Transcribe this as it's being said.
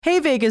Hey,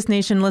 Vegas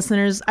Nation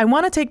listeners, I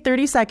want to take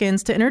 30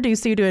 seconds to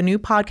introduce you to a new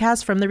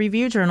podcast from the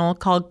Review Journal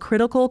called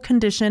Critical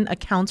Condition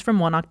Accounts from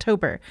 1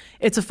 October.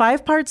 It's a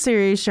 5-part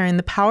series sharing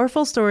the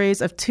powerful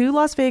stories of 2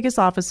 Las Vegas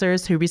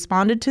officers who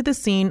responded to the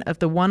scene of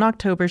the 1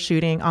 October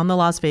shooting on the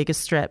Las Vegas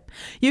Strip.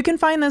 You can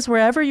find this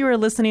wherever you are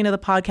listening to the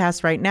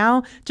podcast right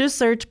now. Just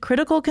search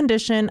Critical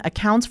Condition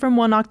Accounts from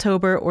 1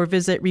 October or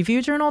visit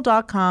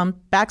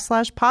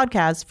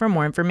reviewjournal.com/podcast for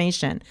more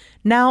information.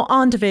 Now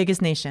on to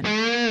Vegas Nation.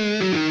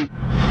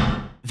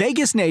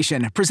 Vegas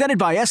Nation, presented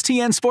by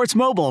STN Sports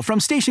Mobile from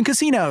Station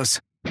Casinos.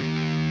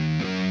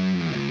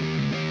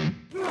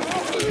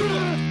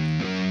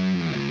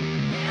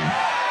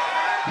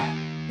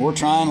 We're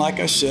trying, like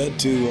I said,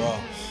 to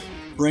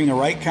bring the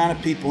right kind of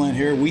people in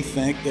here we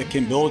think that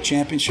can build a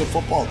championship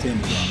football team.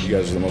 You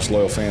guys are the most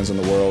loyal fans in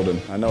the world,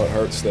 and I know it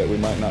hurts that we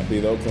might not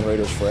be the Oakland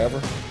Raiders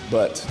forever,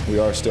 but we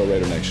are still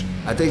Raider Nation.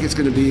 I think it's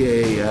going to be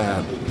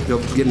they'll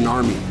get an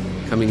army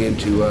coming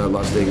into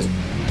Las Vegas.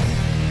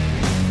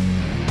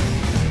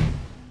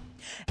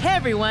 Hey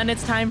everyone,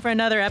 it's time for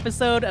another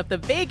episode of the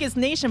Vegas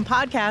Nation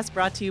podcast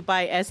brought to you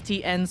by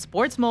STN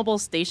Sports Mobile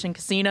Station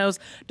Casinos.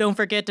 Don't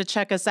forget to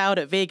check us out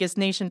at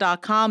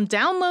vegasnation.com.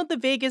 Download the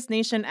Vegas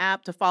Nation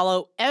app to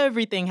follow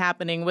everything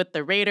happening with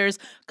the Raiders.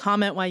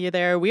 Comment while you're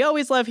there. We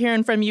always love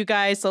hearing from you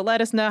guys, so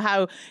let us know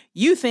how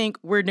you think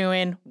we're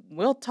doing.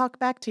 We'll talk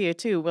back to you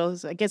too. We'll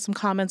get some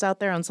comments out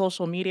there on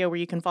social media where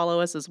you can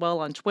follow us as well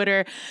on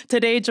Twitter.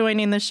 Today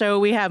joining the show,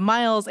 we have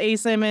Miles A.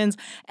 Simmons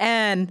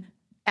and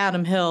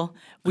Adam Hill.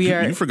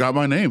 You forgot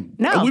my name.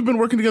 No. We've been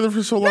working together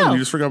for so long. No. You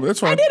just forgot. That's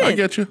fine. I didn't. I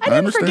get you. I didn't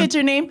understand. forget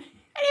your name.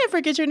 I didn't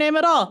forget your name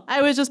at all.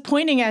 I was just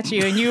pointing at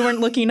you and you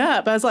weren't looking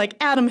up. I was like,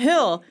 Adam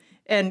Hill.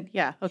 And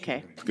yeah,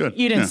 okay. Good.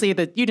 You didn't see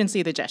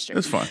the gesture.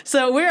 It's fine.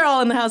 So we're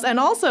all in the house. And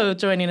also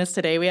joining us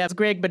today, we have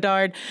Greg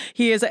Bedard.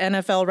 He is an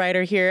NFL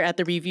writer here at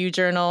the Review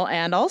Journal.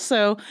 And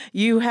also,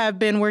 you have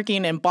been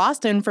working in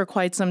Boston for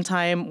quite some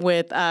time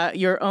with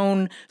your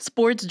own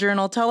sports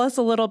journal. Tell us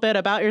a little bit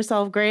about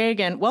yourself, Greg,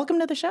 and welcome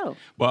to the show.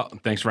 Well,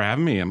 thanks for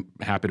having me. I'm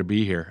happy to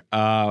be here.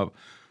 I've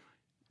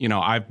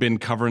been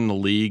covering the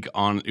league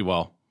on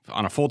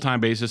a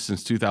full-time basis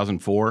since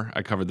 2004.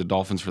 I covered the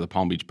Dolphins for the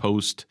Palm Beach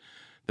Post,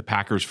 the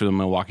Packers for the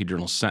Milwaukee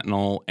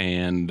Journal-Sentinel,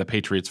 and the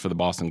Patriots for the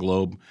Boston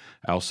Globe.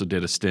 I also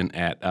did a stint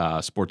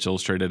at Sports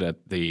Illustrated at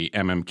the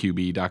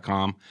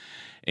mmqb.com,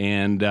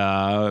 and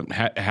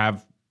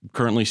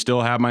currently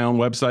still have my own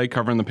website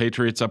covering the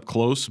Patriots up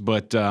close,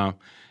 but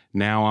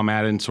now I'm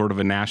adding sort of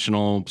a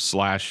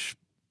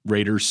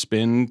national/Raiders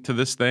spin to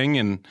this thing,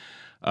 and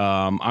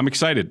I'm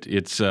excited.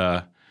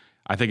 I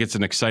think it's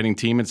an exciting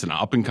team. It's an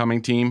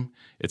up-and-coming team.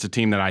 It's a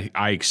team that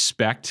I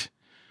expect,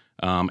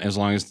 as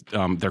long as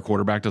their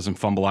quarterback doesn't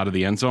fumble out of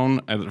the end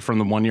zone from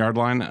the 1-yard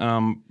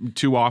line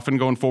too often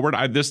going forward.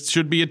 This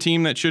should be a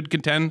team that should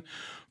contend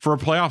for a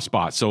playoff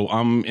spot. So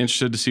I'm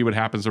interested to see what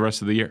happens the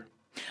rest of the year.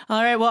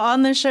 All right. Well,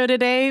 on this show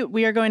today,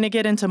 we are going to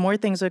get into more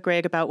things with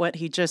Greg about what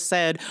he just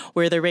said,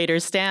 where the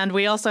Raiders stand.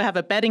 We also have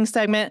a betting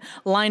segment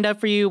lined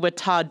up for you with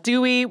Todd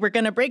Dewey. We're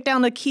going to break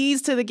down the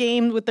keys to the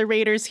game with the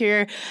Raiders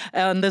here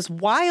on this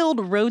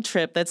wild road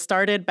trip that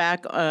started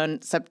back on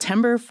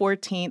September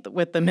 14th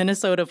with the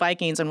Minnesota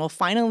Vikings and will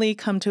finally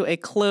come to a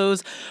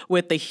close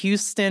with the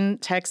Houston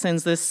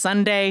Texans this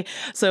Sunday.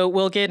 So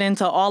we'll get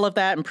into all of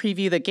that and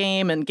preview the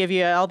game and give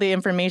you all the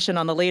information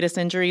on the latest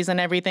injuries and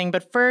everything.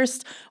 But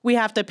first, we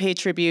have to pay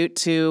tribute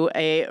to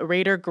a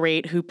Raider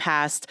great who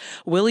passed,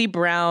 Willie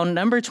Brown,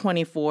 number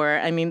 24.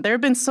 I mean, there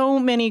have been so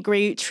many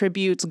great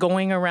tributes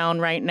going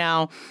around right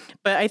now,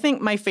 but I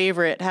think my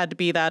favorite had to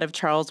be that of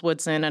Charles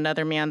Woodson,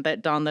 another man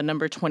that donned the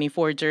number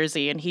 24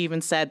 jersey. And he even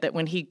said that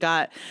when he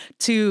got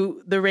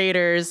to the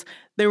Raiders,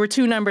 there were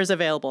 2 numbers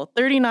available,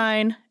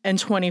 39 and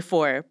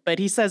 24. But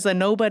he says that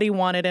nobody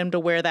wanted him to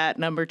wear that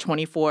number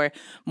 24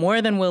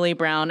 more than Willie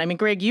Brown. I mean,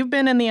 Greg, you've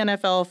been in the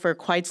NFL for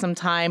quite some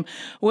time.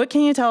 What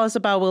can you tell us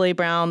about Willie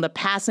Brown, the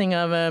passing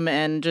of him,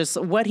 and just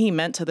what he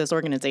meant to this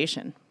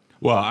organization?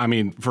 Well, I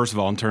mean, first of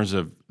all, in terms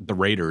of the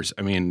Raiders,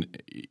 I mean,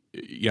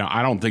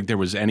 I don't think there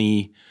was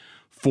any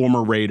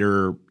former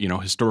Raider,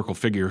 historical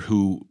figure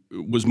who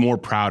was more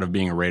proud of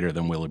being a Raider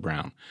than Willie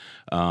Brown.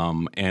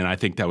 And I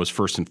think that was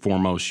first and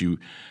foremost,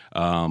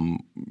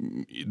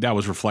 that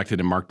was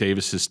reflected in Mark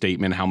Davis's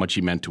statement, how much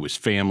he meant to his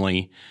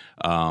family.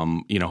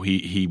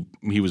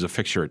 He was a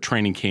fixture at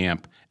training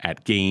camp,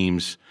 at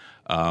games.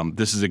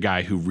 This is a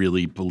guy who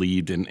really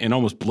believed and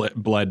almost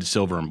bled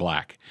silver and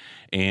black.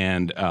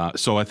 And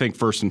so I think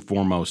first and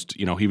foremost,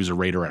 he was a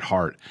Raider at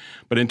heart.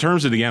 But in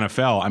terms of the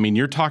NFL, I mean,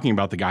 you're talking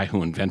about the guy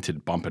who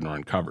invented bump and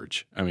run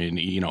coverage. I mean,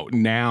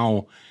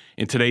 now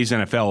in today's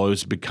NFL, it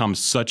has become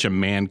such a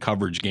man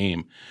coverage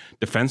game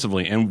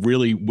defensively. And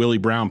really, Willie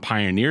Brown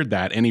pioneered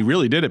that. And he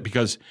really did it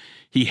because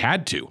he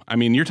had to. I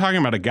mean, you're talking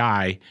about a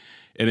guy,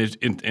 and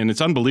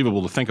it's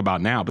unbelievable to think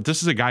about now, but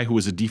this is a guy who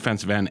was a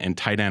defensive end and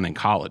tight end in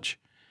college.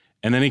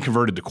 And then he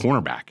converted to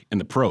cornerback in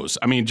the pros.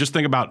 I mean, just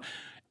think about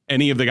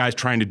any of the guys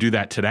trying to do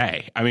that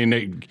today. I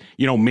mean,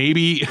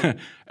 maybe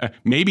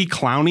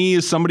Clowney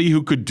is somebody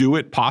who could do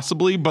it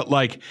possibly, but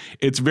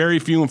it's very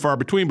few and far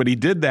between. But he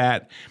did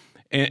that,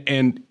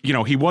 And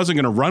he wasn't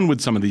going to run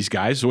with some of these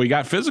guys, so he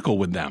got physical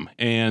with them.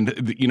 And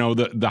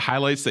the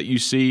highlights that you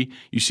see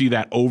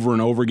that over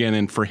and over again.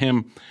 And for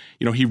him,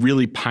 he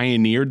really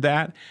pioneered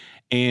that.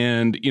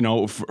 And,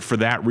 for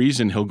that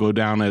reason, he'll go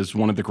down as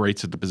one of the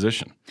greats at the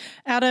position.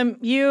 Adam,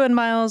 you and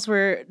Miles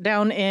were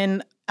down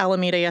in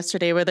Alameda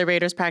yesterday where the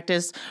Raiders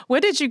practiced.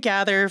 What did you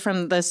gather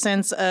from the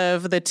sense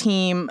of the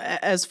team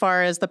as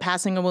far as the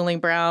passing of Willie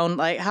Brown?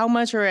 Like, how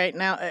much right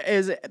now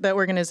is the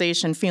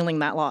organization feeling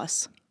that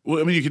loss? Well,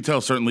 I mean, you could tell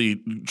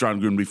certainly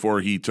John Gruden,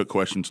 before he took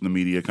questions from the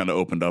media, kind of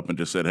opened up and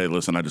just said, hey,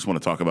 listen, I just want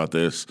to talk about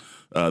this.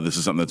 This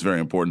is something that's very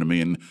important to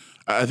me. And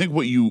I think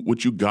what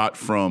you got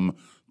from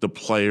the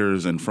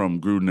players and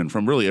from Gruden and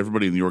from really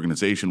everybody in the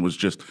organization was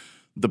just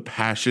the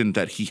passion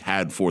that he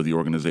had for the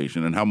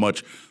organization and how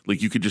much,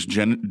 like, you could just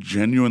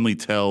genuinely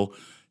tell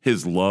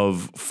his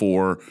love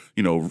for,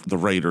 the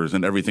Raiders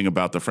and everything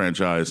about the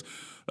franchise.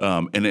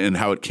 And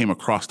how it came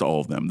across to all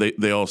of them.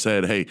 They all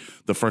said, hey,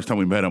 the first time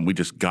we met him, we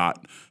just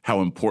got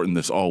how important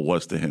this all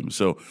was to him.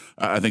 So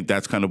I think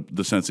that's kind of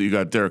the sense that you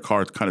got. Derek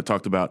Carr kind of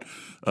talked about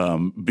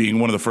being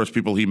one of the first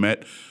people he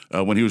met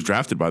when he was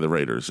drafted by the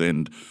Raiders.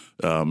 And,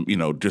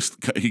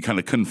 he kind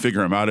of couldn't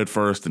figure him out at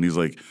first. And he's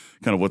like,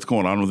 kind of what's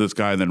going on with this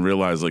guy? And then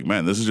realized, like,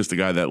 man, this is just a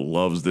guy that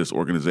loves this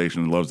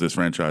organization and loves this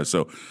franchise.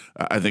 So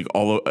I think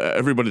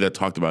everybody that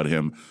talked about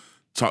him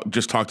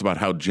just talked about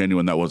how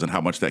genuine that was and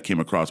how much that came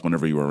across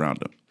whenever you were around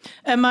him.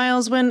 And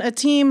Miles, when a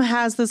team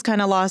has this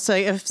kind of loss,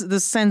 the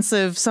sense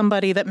of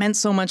somebody that meant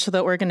so much to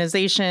the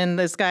organization,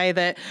 this guy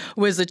that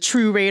was a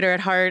true Raider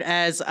at heart,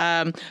 as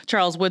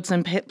Charles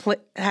Woodson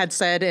had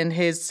said in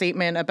his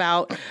statement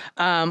about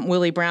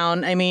Willie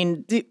Brown. I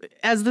mean,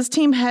 as this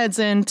team heads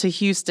into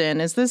Houston,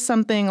 is this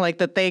something like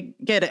that they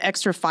get an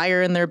extra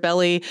fire in their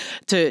belly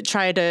to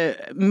try to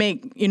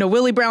make,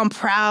 Willie Brown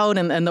proud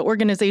and the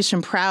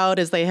organization proud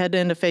as they head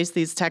in to face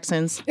these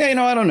Texans?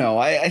 Yeah, I don't know.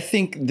 I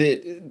think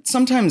that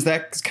sometimes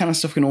that kind of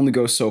stuff can only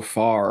go so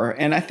far.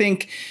 And I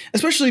think,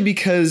 especially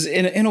because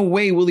in a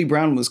way, Willie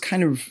Brown was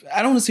kind of,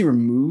 I don't want to say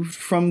removed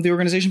from the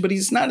organization, but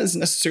he's not as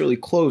necessarily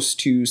close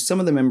to some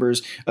of the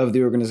members of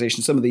the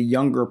organization, some of the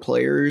younger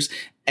players,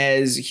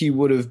 as he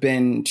would have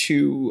been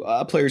to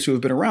players who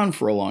have been around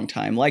for a long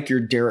time, like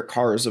your Derek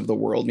Carrs of the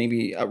world.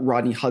 Maybe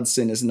Rodney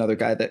Hudson is another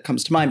guy that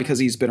comes to mind because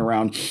he's been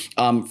around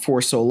for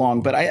so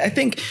long. But I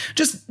think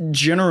just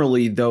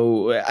generally,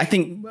 though, I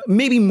think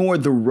maybe more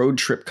the road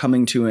trip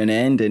coming to an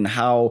end and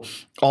how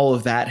all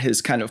of that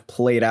has kind of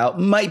played out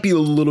might be a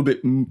little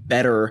bit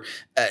better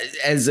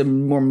as a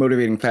more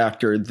motivating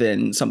factor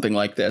than something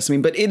like this. I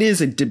mean, but it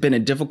is been a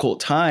difficult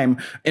time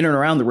in and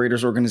around the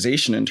Raiders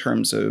organization in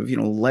terms of,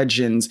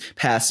 legends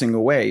passing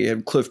away. You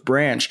had Cliff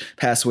Branch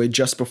pass away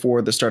just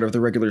before the start of the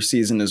regular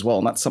season as well.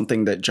 And that's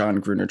something that John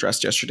Gruden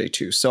addressed yesterday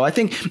too. So I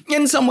think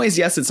in some ways,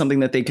 yes, it's something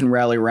that they can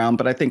rally around.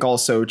 But I think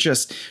also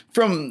just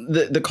from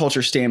the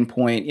culture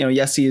standpoint,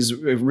 yes, he is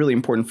a really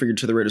important figure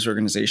to the Raiders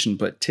organization.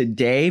 But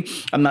today,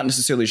 I'm not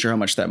necessarily sure how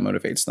much that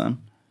motivates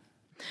them.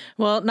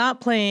 Well,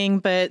 not playing,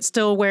 but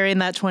still wearing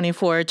that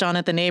 24,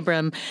 Jonathan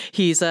Abram.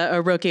 He's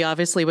a rookie,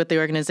 obviously, with the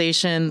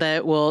organization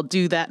that will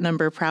do that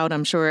number proud,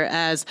 I'm sure,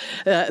 as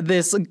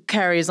this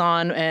carries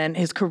on and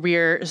his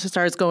career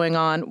starts going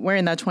on.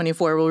 Wearing that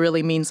 24 will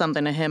really mean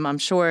something to him, I'm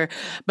sure.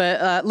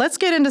 But let's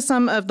get into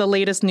some of the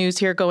latest news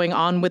here going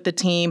on with the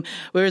team.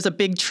 There was a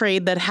big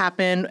trade that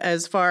happened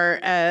as far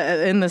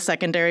in the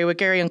secondary with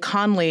Gareon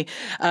Conley.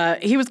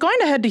 He was going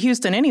to head to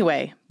Houston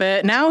anyway,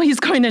 but now he's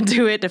going to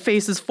do it to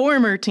face his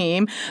former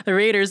team, the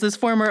Raiders. This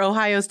former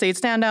Ohio State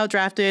standout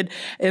drafted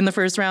in the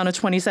first round of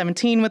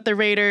 2017 with the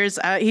Raiders.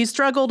 He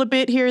struggled a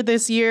bit here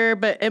this year,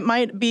 but it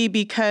might be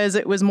because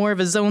it was more of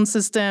a zone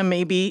system.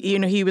 Maybe,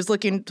 he was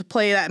looking to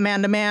play that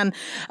man-to-man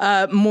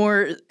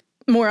more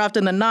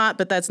often than not,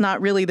 but that's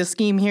not really the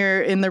scheme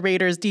here in the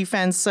Raiders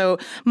defense. So,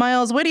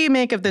 Miles, what do you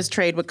make of this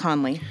trade with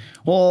Conley?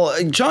 Well,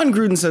 John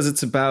Gruden says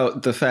it's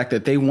about the fact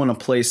that they want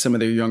to play some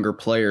of their younger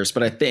players,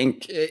 but I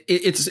think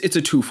it's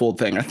a twofold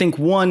thing. I think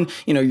one,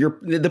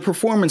 the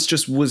performance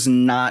just was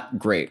not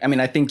great. I mean,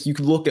 I think you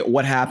could look at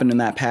what happened in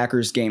that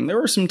Packers game. There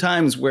were some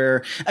times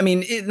where,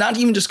 not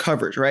even just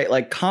coverage, right?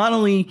 Like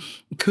Connolly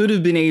could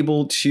have been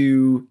able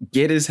to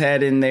get his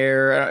head in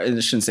there. I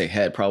shouldn't say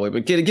head probably,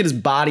 but get his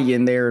body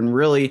in there and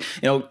really,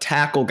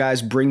 tackle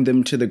guys, bring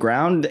them to the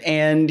ground.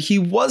 And he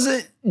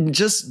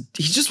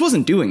just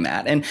wasn't doing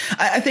that. And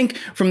I think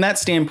from that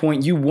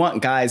standpoint, you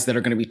want guys that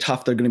are going to be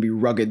tough, they're going to be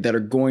rugged, that are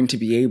going to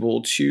be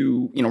able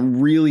to,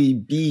 really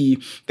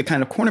be the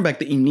kind of cornerback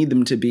that you need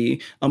them to be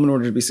in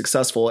order to be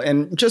successful.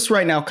 And just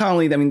right now,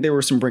 Conley, there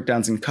were some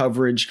breakdowns in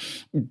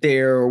coverage.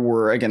 There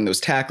were, again, those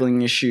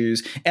tackling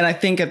issues. And I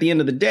think at the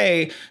end of the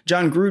day,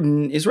 John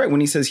Gruden is right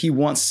when he says he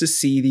wants to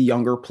see the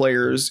younger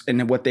players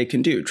and what they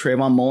can do.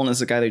 Trayvon Mullen is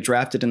the guy they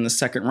drafted in the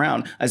second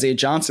round. Isaiah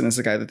Johnson is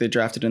the guy that they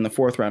drafted in the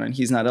fourth round, and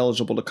he's not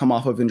eligible eligible to come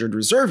off of injured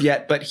reserve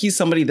yet, but he's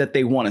somebody that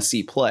they want to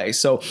see play.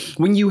 So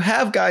when you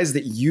have guys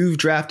that you've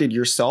drafted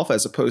yourself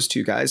as opposed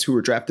to guys who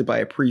were drafted by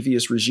a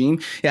previous regime,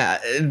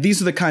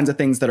 these are the kinds of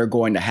things that are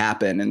going to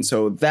happen. And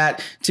so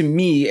that, to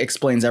me,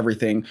 explains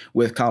everything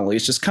with Conley.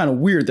 It's just kind of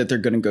weird that they're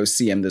going to go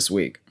see him this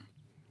week.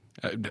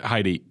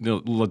 Heidi,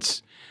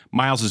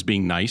 Miles is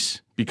being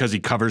nice because he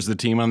covers the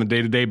team on the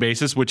day-to-day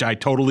basis, which I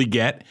totally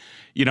get.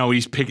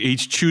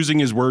 He's choosing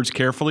his words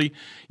carefully.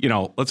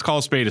 Let's call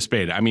a spade a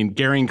spade. I mean,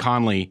 Gareon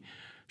Conley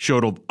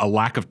showed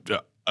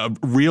a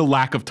real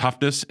lack of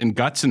toughness and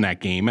guts in that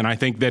game, and I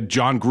think that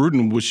John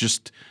Gruden was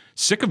just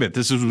sick of it.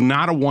 This is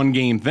not a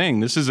one-game thing.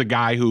 This is a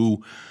guy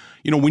who,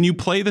 when you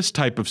play this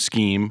type of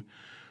scheme,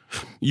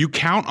 you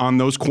count on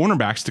those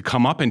cornerbacks to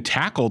come up and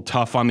tackle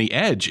tough on the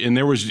edge. And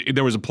there was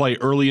a play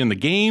early in the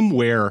game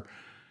where,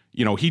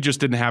 he just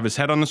didn't have his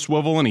head on the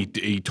swivel, and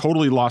he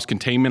totally lost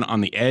containment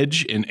on the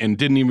edge and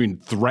didn't even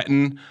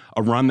threaten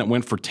a run that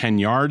went for 10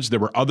 yards. There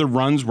were other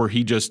runs where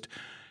he just,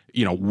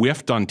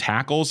 whiffed on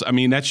tackles. I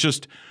mean, that's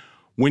just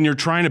when you're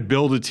trying to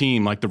build a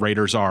team like the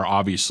Raiders are,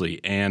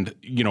 obviously, and,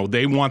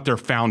 they want their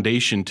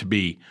foundation to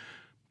be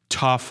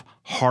tough,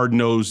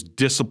 hard-nosed,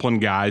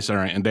 disciplined guys,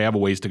 and they have a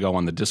ways to go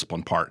on the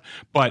discipline part.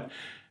 But,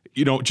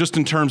 just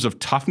in terms of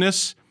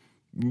toughness,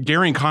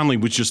 Gareon Conley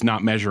was just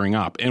not measuring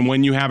up. And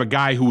when you have a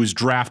guy who was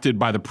drafted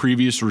by the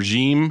previous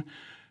regime,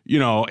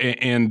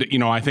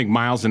 I think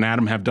Miles and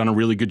Adam have done a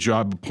really good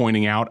job of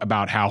pointing out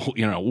about how,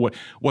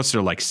 what's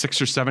there, like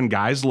 6 or 7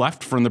 guys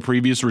left from the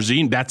previous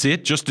regime? That's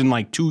it, just in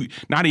like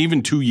not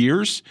even 2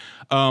 years.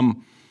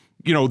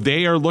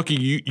 They are looking,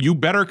 you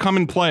better come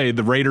and play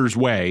the Raiders'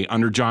 way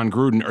under John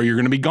Gruden or you're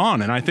going to be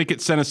gone. And I think it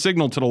sent a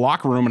signal to the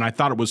locker room, and I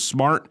thought it was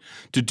smart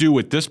to do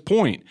at this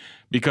point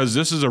because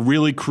this is a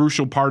really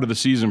crucial part of the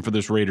season for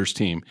this Raiders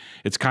team.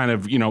 It's kind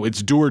of,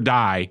 it's do or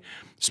die,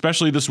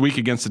 especially this week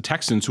against the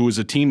Texans, who is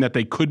a team that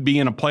they could be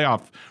in a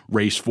playoff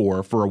race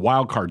for a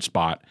wild card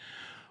spot.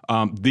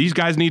 These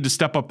guys need to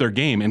step up their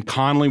game, and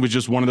Conley was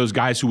just one of those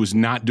guys who was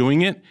not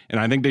doing it. And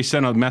I think they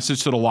sent a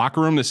message to the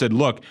locker room that said,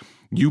 look,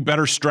 you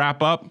better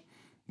strap up.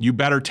 You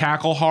better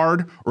tackle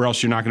hard or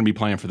else you're not going to be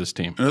playing for this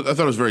team. I thought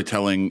it was very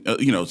telling.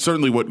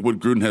 Certainly what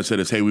Gruden has said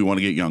is, hey, we want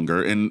to get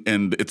younger. And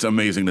it's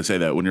amazing to say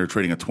that when you're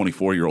trading a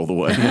 24-year-old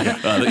away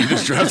that you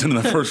just drafted in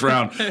the first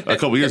round a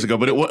couple years ago.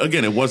 But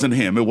it wasn't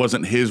him. It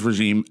wasn't his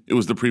regime. It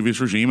was the previous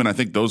regime. And I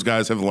think those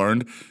guys have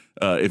learned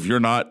if you're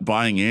not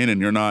buying in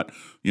and you're not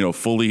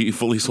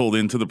fully sold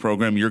into the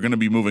program, you're going to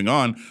be moving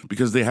on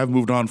because they have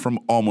moved on from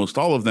almost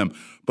all of them.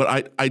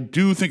 But I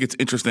do think it's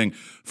interesting.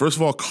 First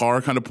of all, Carr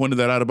kind of pointed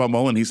that out about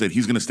Mullen. He said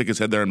he's going to stick his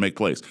head there and make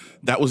plays.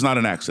 That was not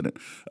an accident.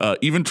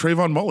 Even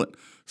Trayvon Mullen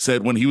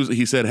said when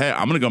he said, hey,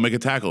 I'm going to go make a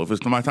tackle. If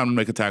it's my time to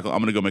make a tackle, I'm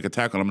going to go make a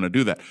tackle and I'm going to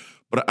do that.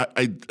 But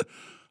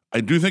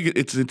I do think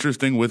it's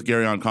interesting with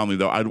Gareon Conley,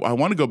 though. I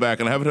want to go back,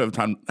 and I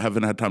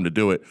haven't had time to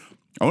do it.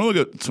 I want to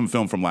look at some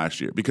film from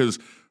last year because,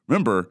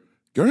 remember,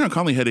 Gareon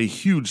Conley had a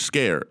huge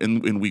scare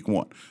in week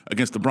 1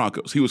 against the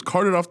Broncos. He was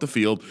carted off the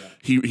field.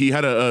 He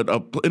had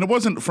and it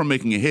wasn't from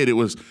making a hit. It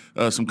was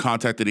some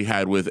contact that he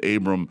had with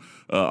Abram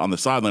on the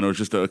sideline. It was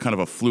just a kind of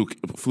a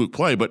fluke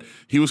play, but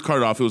he was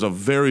carted off. It was a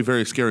very,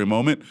 very scary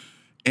moment.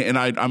 And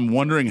I'm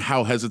wondering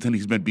how hesitant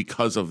he's been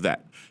because of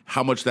that,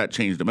 how much that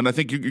changed him. And I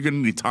think you're going to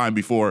need time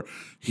before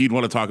he'd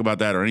want to talk about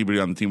that or anybody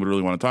on the team would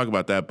really want to talk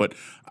about that. But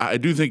I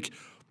do think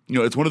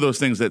it's one of those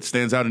things that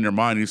stands out in your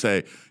mind. And you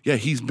say, yeah,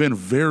 he's been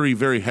very,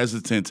 very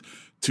hesitant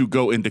to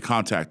go into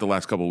contact the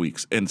last couple of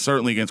weeks. And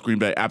certainly against Green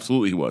Bay,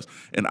 absolutely he was.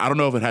 And I don't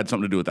know if it had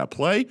something to do with that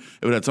play,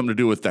 if it had something to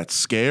do with that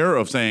scare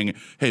of saying,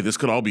 hey, this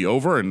could all be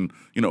over in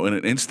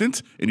an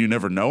instant, and you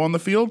never know on the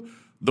field.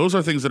 Those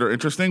are things that are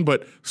interesting,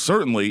 but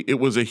certainly it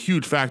was a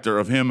huge factor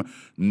of him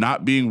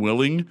not being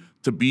willing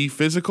to be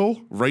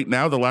physical right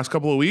now the last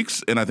couple of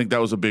weeks, and I think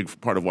that was a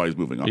big part of why he's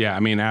moving on. Yeah, I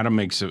mean, Adam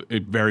makes a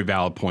very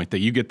valid point that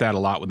you get that a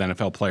lot with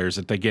NFL players,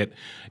 that they get,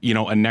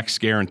 a neck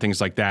scare and things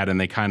like that, and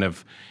they kind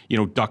of,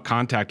 duck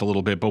contact a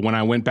little bit. But when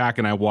I went back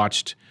and I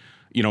watched,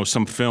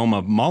 some film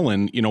of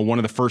Mullen, one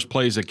of the first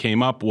plays that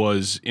came up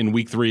was in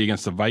week 3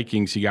 against the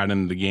Vikings. He got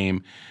into the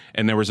game,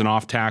 and there was an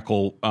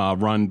off-tackle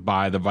run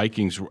by the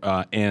Vikings,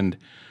 and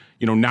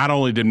not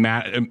only did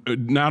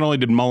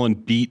Mullen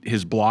beat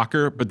his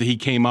blocker, but he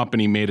came up and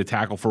he made a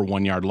tackle for a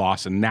 1-yard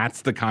loss, and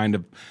that's the kind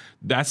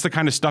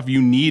of stuff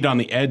you need on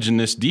the edge in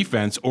this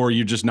defense, or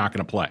you're just not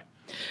going to play.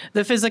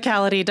 The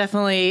physicality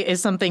definitely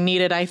is something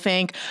needed, I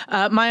think.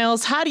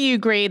 Miles, how do you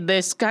grade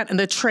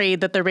the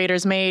trade that the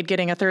Raiders made,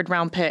 getting a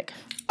 3rd-round pick?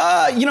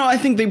 I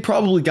think they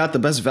probably got the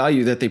best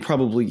value that they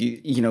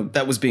probably,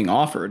 that was being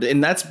offered.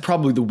 And that's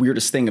probably the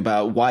weirdest thing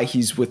about why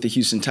he's with the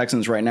Houston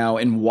Texans right now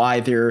and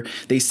why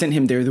they sent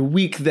him there the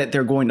week that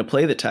they're going to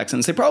play the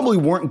Texans. They probably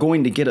weren't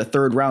going to get a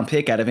 3rd-round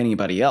pick out of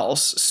anybody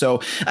else.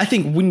 So I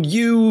think when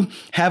you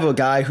have a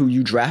guy who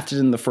you drafted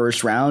in the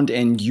 1st round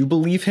and you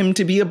believe him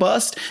to be a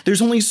bust,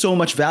 there's only so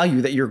much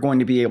value that you're going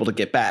to be able to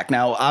get back.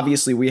 Now,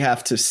 obviously, we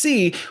have to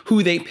see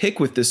who they pick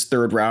with this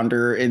 3rd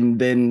rounder and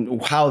then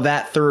how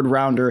that 3rd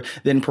rounder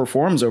then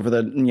performs over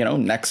the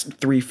next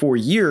 3-4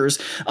 years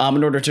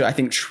in order to, I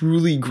think,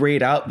 truly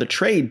grade out the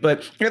trade.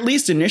 But at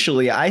least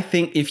initially, I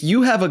think if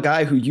you have a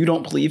guy who you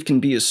don't believe can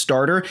be a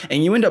starter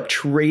and you end up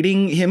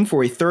trading him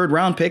for a 3rd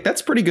round pick,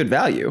 that's pretty good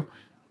value.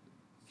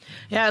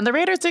 Yeah, and the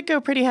Raiders did go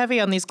pretty heavy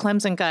on these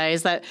Clemson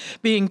guys, that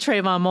being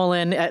Trayvon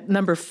Mullen at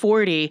number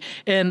 40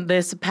 in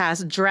this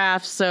past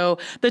draft. So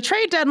the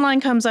trade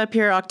deadline comes up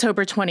here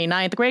October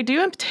 29th. Greg, do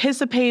you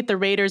anticipate the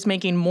Raiders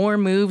making more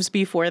moves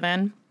before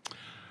then?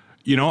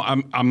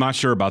 I'm not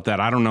sure about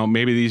that. I don't know.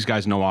 Maybe these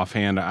guys know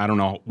offhand. I don't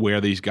know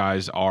where these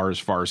guys are as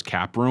far as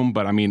cap room.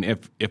 But, I mean,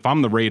 if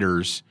I'm the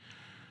Raiders,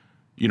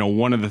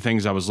 one of the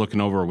things I was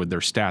looking over with their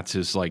stats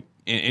is like,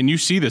 and you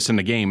see this in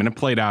the game, and it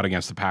played out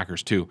against the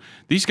Packers too.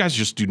 These guys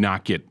just do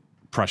not get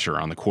pressure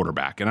on the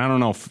quarterback. And I don't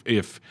know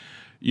if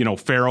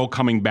Farrell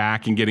coming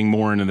back and getting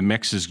more into the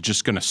mix is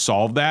just going to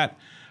solve that.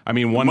 I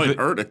mean, it might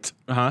hurt it.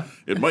 Huh?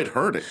 It might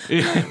hurt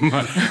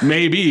it.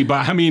 Maybe,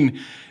 but I mean,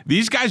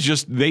 these guys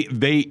just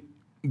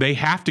they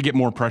have to get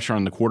more pressure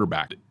on the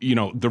quarterback.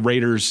 The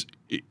Raiders,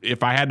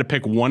 if I had to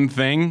pick one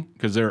thing,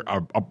 because there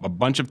are a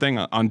bunch of things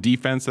on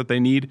defense that they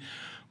need,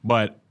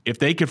 but if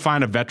they could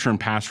find a veteran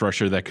pass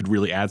rusher that could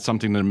really add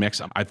something to the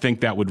mix, I think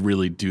that would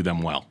really do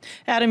them well.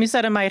 Adam, you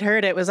said it might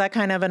hurt it. Was that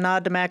kind of a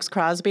nod to Max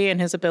Crosby and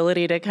his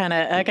ability to kind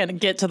of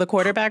get to the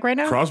quarterback right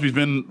now? Crosby's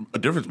been a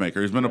difference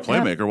maker. He's been a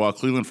playmaker, while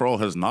Cleveland Farrell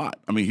has not.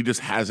 I mean, he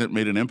just hasn't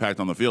made an impact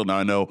on the field. Now,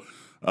 I know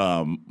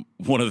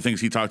one of the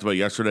things he talked about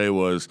yesterday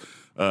was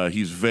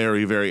he's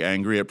very, very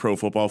angry at Pro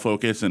Football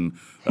Focus, and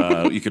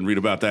you can read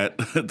about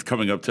that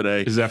coming up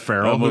today. Is that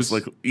Farrell?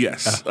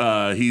 Yes.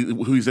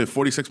 He's at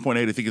 46.8.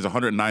 I think he's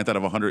 109th out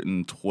of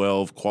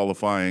 112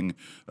 qualifying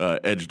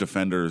edge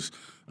defenders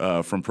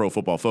from Pro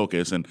Football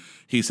Focus. And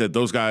he said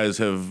those guys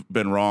have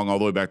been wrong all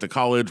the way back to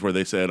college, where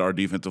they said our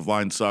defensive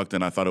line sucked,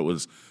 and I thought it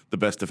was the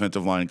best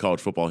defensive line in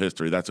college football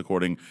history. That's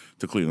according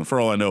to Cleveland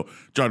Farrell. I know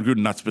John Gruden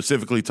not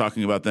specifically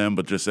talking about them,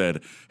 but just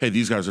said, hey,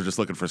 these guys are just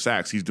looking for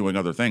sacks. He's doing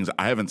other things.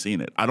 I haven't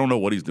seen it. I don't know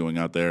what he's doing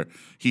out there.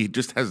 He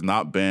just has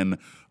not been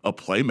a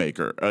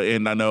playmaker.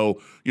 And I know,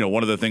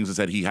 one of the things is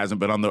that he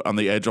hasn't been on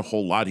the edge a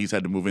whole lot. He's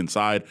had to move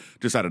inside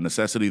just out of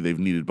necessity. They've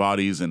needed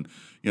bodies, and,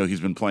 he's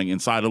been playing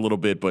inside a little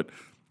bit, but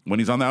when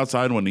he's on the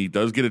outside, when he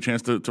does get a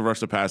chance to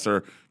rush the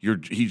passer,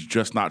 he's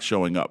just not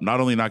showing up.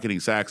 Not only not getting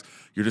sacks,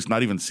 you're just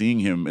not even seeing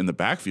him in the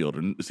backfield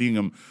and seeing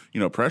him,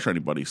 pressure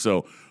anybody.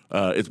 So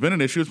it's been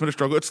an issue. It's been a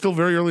struggle. It's still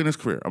very early in his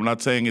career. I'm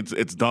not saying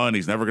it's done.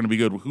 He's never going to be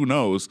good. Who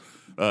knows?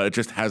 It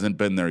just hasn't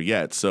been there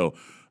yet. So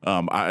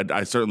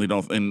I certainly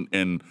don't.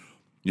 And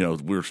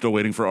we're still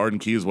waiting for Arden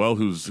Key as well,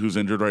 who's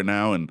injured right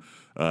now and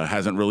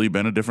hasn't really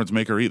been a difference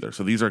maker either.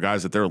 So these are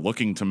guys that they're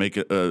looking to make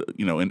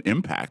an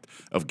impact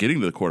of getting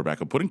to the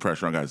quarterback, of putting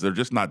pressure on guys. They're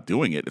just not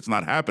doing it. It's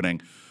not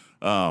happening.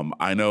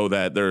 I know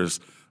that there's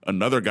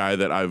another guy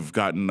that I've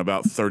gotten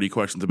about 30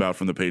 questions about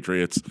from the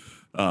Patriots.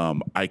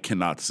 I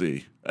cannot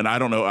see, and I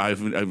don't know. I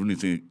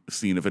haven't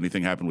seen if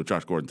anything happened with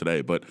Josh Gordon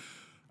today, but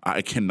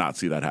I cannot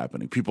see that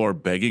happening. People are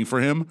begging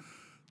for him.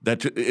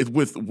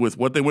 With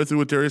what they went through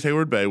with Darius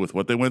Hayward-Bay, with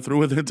what they went through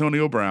with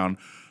Antonio Brown,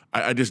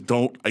 I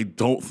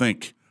don't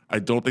think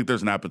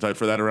there's an appetite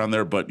for that around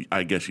there, but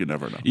I guess you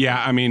never know.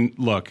 Yeah, I mean,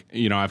 look,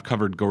 I've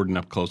covered Gordon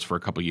up close for a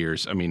couple of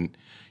years. I mean,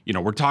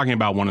 we're talking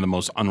about one of the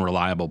most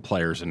unreliable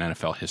players in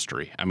NFL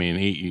history. I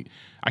mean,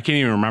 I can't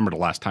even remember the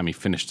last time he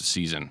finished a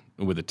season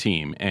with a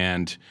team.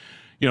 And,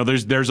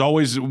 there's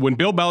always, when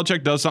Bill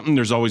Belichick does something,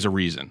 there's always a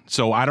reason.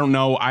 So I don't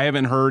know. I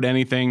haven't heard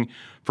anything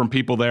from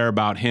people there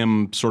about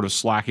him sort of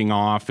slacking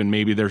off, and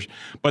maybe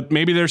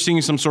they're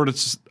seeing some sort of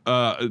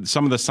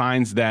some of the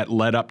signs that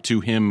led up to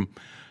him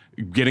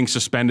getting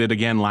suspended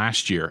again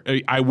last year.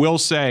 I will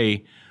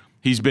say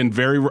he's been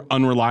very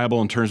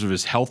unreliable in terms of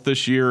his health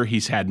this year.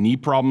 He's had knee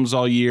problems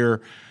all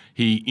year.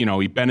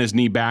 He bent his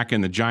knee back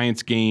in the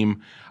Giants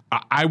game.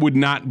 I would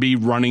not be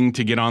running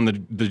to get on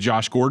the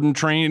Josh Gordon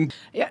train.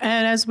 Yeah,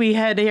 and as we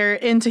head here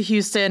into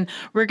Houston,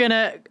 we're going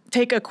to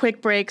take a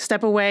quick break,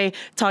 step away,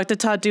 talk to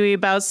Todd Dewey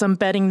about some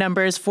betting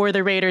numbers for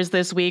the Raiders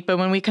this week. But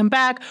when we come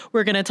back,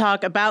 we're going to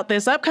talk about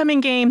this upcoming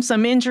game,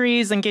 some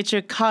injuries, and get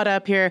you caught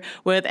up here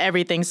with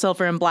everything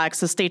Silver and Black.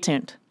 So stay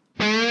tuned.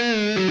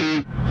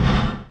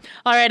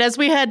 All right, as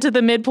we head to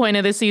the midpoint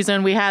of the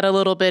season, we had a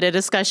little bit of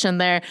discussion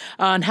there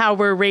on how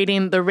we're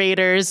rating the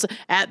Raiders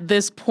at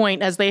this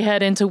point as they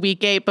head into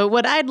Week 8. But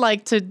what I'd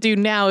like to do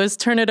now is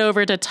turn it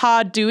over to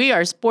Todd Dewey,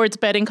 our sports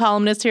betting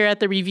columnist here at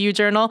the Review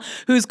Journal,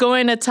 who's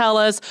going to tell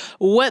us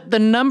what the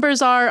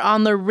numbers are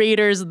on the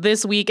Raiders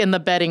this week in the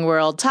betting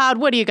world. Todd,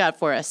 what do you got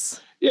for us?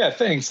 Yeah,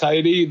 thanks,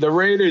 Heidi. The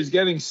Raiders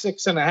getting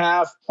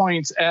 6.5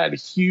 points at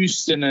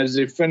Houston as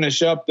they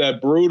finish up that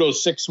brutal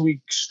 6-week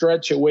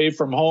stretch away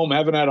from home.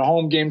 Haven't had a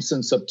home game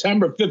since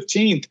September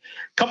 15th. A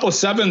couple of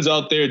sevens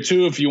out there,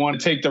 too, if you want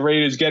to take the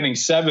Raiders getting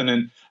 7.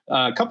 And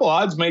a couple of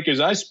odds makers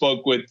I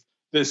spoke with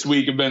this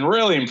week have been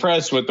really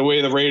impressed with the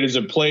way the Raiders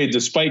have played,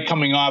 despite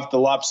coming off the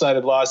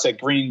lopsided loss at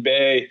Green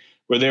Bay,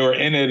 where they were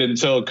in it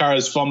until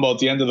Carr's fumble at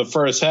the end of the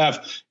first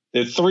half.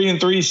 They're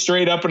 3-3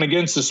 straight up and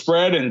against the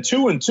spread, and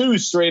 2-2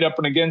 straight up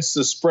and against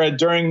the spread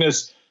during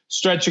this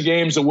stretch of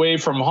games away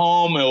from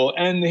home. It will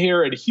end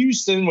here at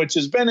Houston, which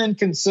has been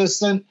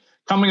inconsistent,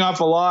 coming off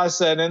a loss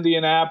at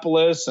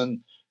Indianapolis,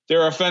 and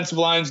their offensive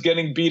line's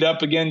getting beat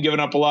up again, giving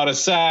up a lot of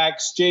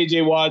sacks.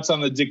 J.J. Watt's on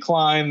the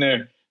decline.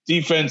 Their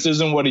defense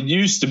isn't what it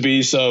used to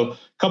be. So a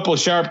couple of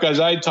sharp guys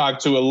I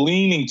talked to are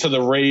leaning to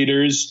the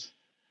Raiders,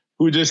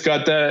 who just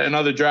got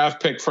another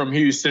draft pick from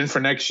Houston for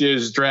next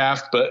year's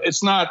draft. But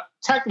it's not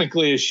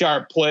technically a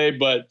sharp play,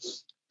 but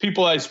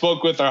people I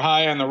spoke with are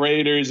high on the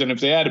Raiders, and if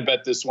they had to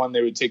bet this one,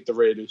 they would take the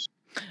Raiders.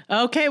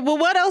 Okay, well,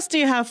 what else do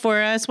you have for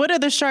us? What are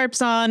the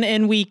sharps on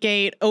in Week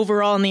 8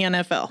 overall in the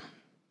NFL?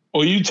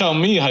 Well, you tell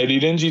me, Heidi.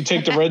 Didn't you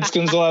take the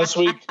Redskins last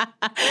week?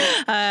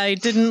 I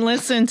didn't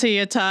listen to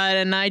you, Todd,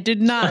 and I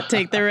did not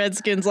take the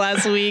Redskins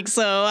last week.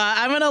 So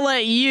I'm going to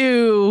let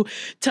you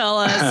tell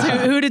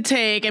us who to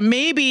take, and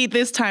maybe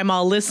this time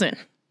I'll listen.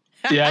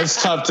 Yeah,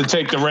 it's tough to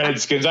take the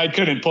Redskins. I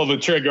couldn't pull the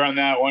trigger on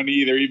that one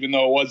either, even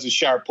though it was a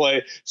sharp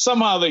play.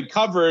 Somehow they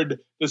covered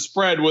the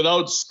spread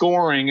without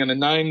scoring in a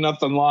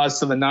 9-0 loss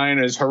to the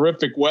Niners.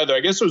 Horrific weather.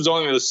 I guess it was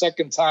only the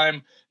second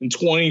time in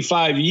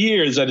 25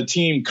 years that a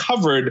team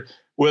covered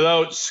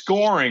without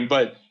scoring.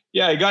 But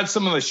yeah, I got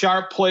some of the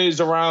sharp plays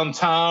around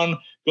town.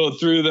 Go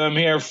through them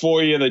here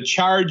for you. The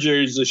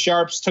Chargers, the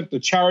Sharps took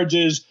the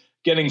Chargers,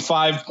 getting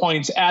 5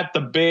 points at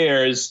the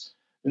Bears.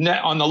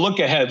 On the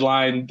look-ahead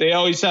line, they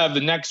always have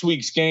the next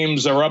week's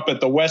games are up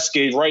at the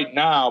Westgate right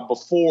now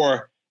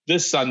before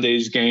this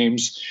Sunday's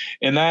games.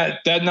 And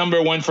that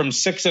number went from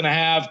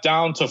 6.5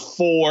 down to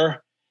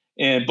 4.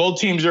 And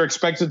both teams are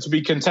expected to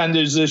be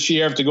contenders this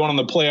year after going on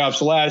the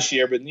playoffs last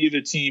year, but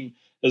neither team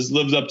has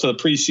lived up to the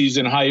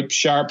preseason hype.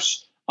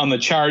 Sharps on the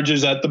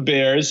Chargers at the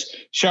Bears.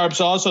 Sharps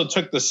also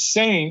took the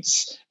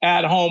Saints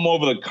at home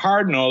over the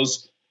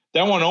Cardinals.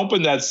 That one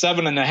opened at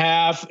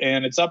 7.5,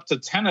 and it's up to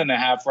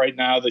 10.5 right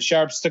now. The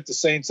Sharps took the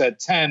Saints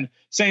at 10.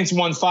 Saints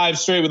won 5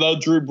 straight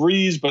without Drew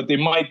Brees, but they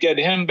might get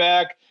him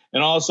back,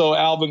 and also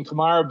Alvin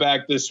Kamara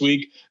back this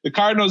week. The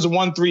Cardinals have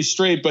won 3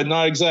 straight, but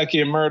not exactly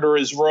a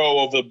murderer's row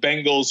over the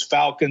Bengals,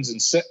 Falcons,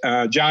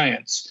 and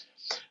Giants.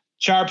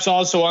 Sharps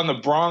also on the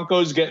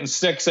Broncos, getting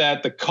 6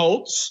 at the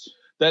Colts.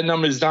 That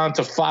number is down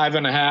to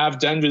 5.5.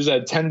 Denver's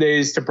had 10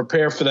 days to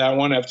prepare for that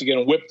one after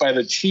getting whipped by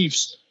the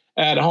Chiefs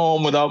at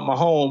home without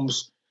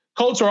Mahomes.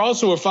 Colts are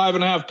also a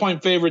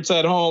 5.5-point favorites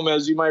at home,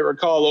 as you might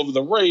recall, over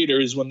the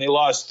Raiders when they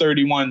lost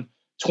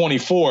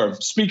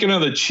 31-24. Speaking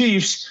of the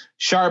Chiefs,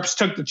 Sharps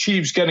took the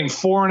Chiefs, getting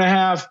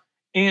 4.5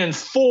 and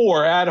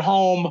 4 at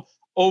home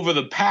over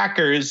the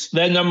Packers.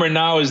 That number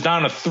now is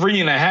down to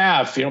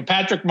 3.5.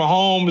 Patrick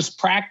Mahomes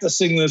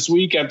practicing this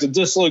week after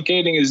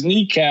dislocating his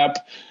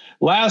kneecap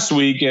last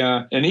week.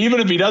 And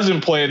even if he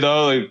doesn't play,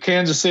 though,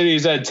 Kansas City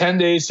has had 10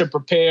 days to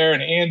prepare,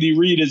 and Andy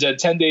Reid has had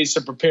 10 days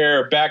to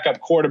prepare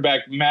backup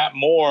quarterback Matt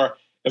Moore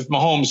if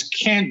Mahomes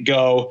can't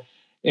go.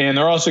 And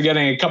they're also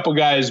getting a couple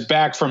guys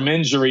back from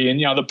injury. And,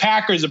 the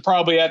Packers are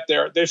probably at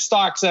their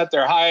stock's at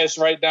their highest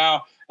right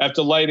now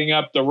after lighting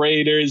up the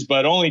Raiders.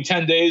 But only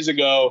 10 days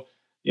ago,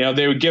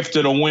 they were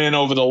gifted a win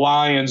over the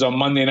Lions on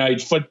Monday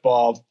Night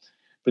Football.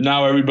 But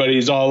now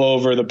everybody's all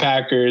over. The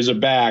Packers are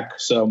back.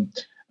 So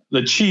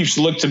the Chiefs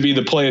look to be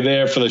the play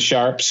there for the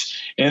Sharps.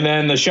 And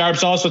then the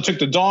Sharps also took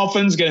the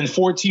Dolphins, getting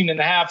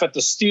 14.5 at the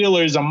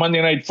Steelers on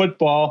Monday Night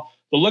Football.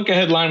 The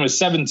look-ahead line was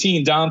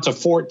 17, down to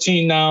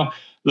 14 now.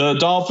 The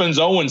Dolphins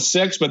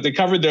 0-6, but they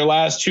covered their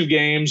last 2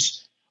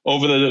 games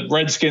over the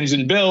Redskins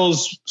and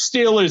Bills.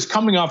 Steelers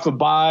coming off a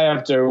bye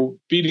after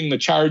beating the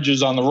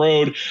Chargers on the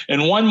road.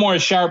 And one more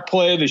sharp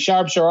play. The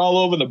Sharps are all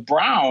over the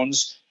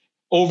Browns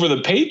over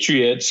the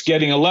Patriots,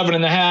 getting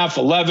 11.5,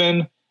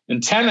 11,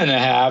 and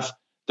 10.5.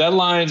 That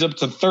line's up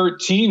to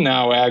 13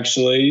 now,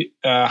 actually.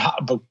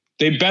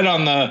 They bet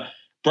on the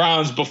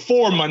Browns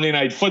before Monday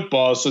Night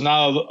Football, so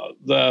now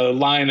the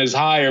line is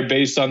higher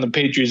based on the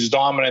Patriots'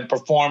 dominant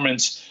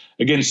performance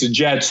against the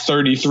Jets,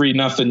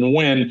 33-0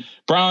 win.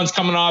 Browns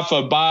coming off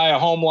a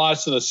home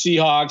loss to the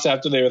Seahawks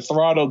after they were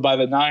throttled by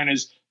the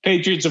Niners.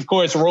 Patriots, of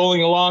course,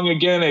 rolling along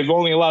again. They've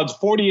only allowed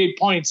 48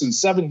 points in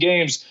 7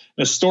 games.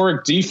 An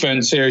historic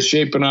defense here,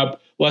 shaping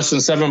up less than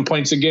 7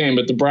 points a game.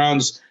 But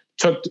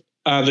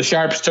the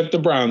Sharps took the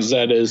Browns,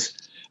 that is.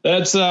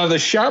 That's the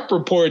Sharp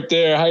report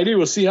there, Heidi.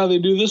 We'll see how they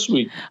do this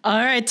week. All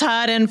right,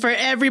 Todd. And for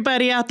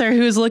everybody out there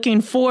who's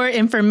looking for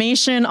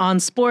information on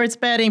sports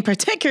betting,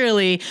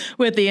 particularly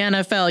with the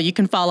NFL, you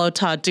can follow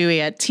Todd Dewey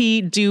at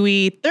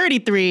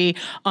TDewey33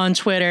 on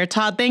Twitter.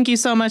 Todd, thank you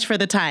so much for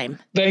the time.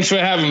 Thanks for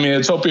having me.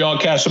 Let's hope you all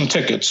cash some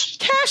tickets.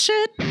 Cash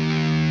it.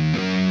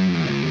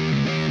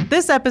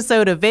 This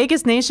episode of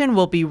Vegas Nation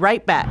will be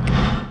right back.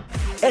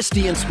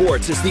 STN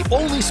Sports is the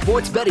only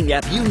sports betting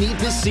app you need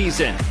this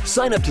season.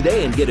 Sign up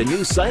today and get a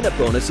new sign-up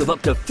bonus of up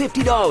to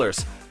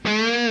 $50.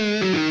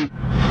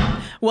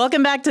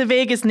 Welcome back to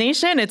Vegas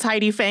Nation. It's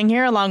Heidi Fang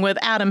here along with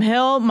Adam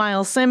Hill,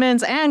 Miles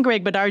Simmons, and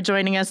Greg Bedard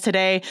joining us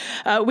today.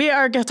 We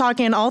are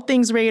talking all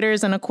things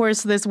Raiders and, of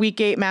course, this Week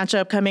 8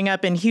 matchup coming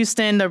up in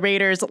Houston. The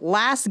Raiders'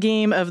 last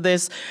game of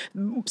this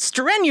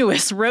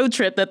strenuous road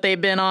trip that they've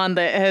been on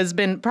that has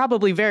been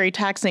probably very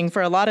taxing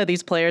for a lot of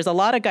these players. A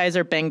lot of guys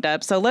are banged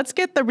up. So let's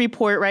get the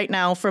report right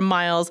now from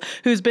Miles,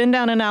 who's been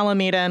down in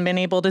Alameda and been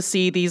able to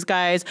see these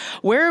guys.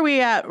 Where are we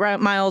at,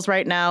 Miles,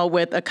 right now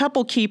with a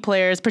couple key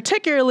players,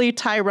 particularly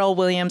Tyrell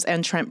Williams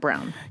and Trent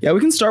Brown? Yeah, we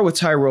can start with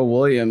Tyrell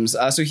Williams.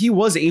 So he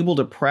was able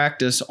to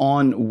practice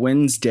on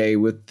Wednesday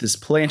with this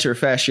plantar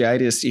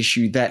fasciitis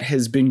issue that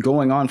has been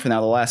going on for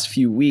now the last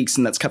few weeks,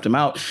 and that's kept him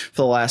out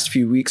for the last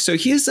few weeks. So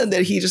he has said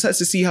that he just has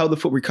to see how the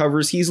foot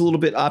recovers. He's a little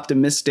bit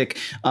optimistic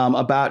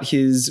about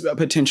his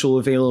potential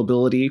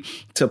availability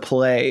to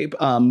play,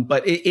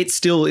 but it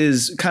still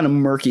is kind of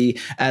murky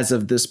as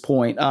of this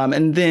point.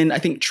 And then I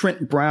think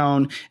Trent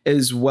Brown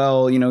as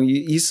well,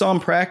 you saw him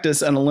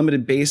practice on a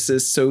limited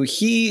basis. So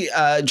he,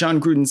 John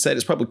Gruden said,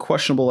 is probably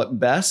questionable at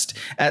best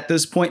at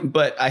this point.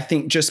 But I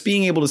think just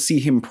being able to see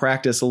him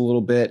practice a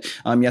little bit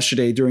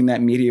yesterday during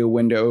that media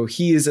window,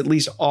 he is at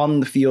least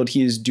on the field.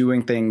 He is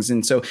doing things.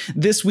 And so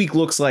this week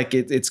looks like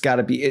it's got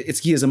to be,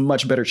 he has a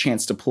much better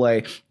chance to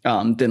play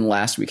than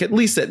last week, at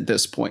least at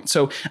this point.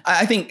 So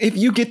I think if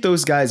you get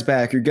those guys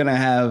back, you're going to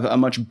have a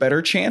much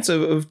better chance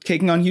of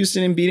taking on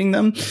Houston and beating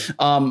them.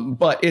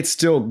 But it's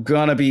still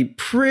going to be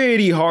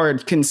pretty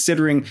hard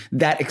considering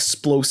that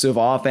explosive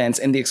offense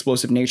and the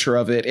explosive nature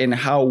of it and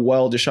how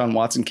well Deshaun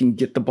Watson can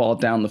get the ball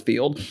down the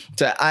field.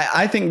 So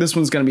I think this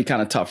one's going to be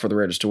kind of tough for the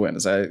Raiders to win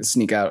as I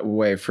sneak out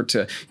away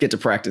to get to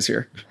practice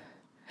here.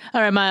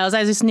 All right, Miles,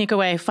 as you sneak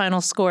away, final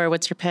score,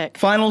 what's your pick?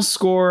 Final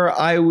score,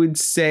 I would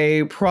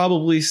say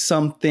probably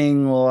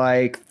something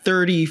like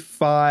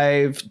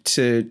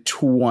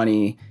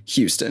 35-20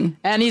 Houston.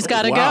 And he's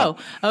got to go.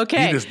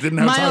 Okay. He just didn't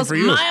have time for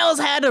you. Miles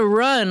had to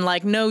run,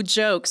 like no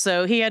joke.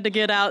 So he had to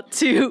get out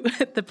to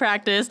the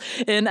practice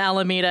in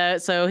Alameda.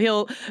 So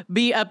he'll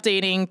be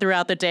updating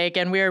throughout the day.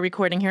 Again, we are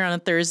recording here on a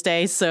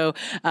Thursday. So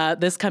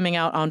this coming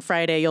out on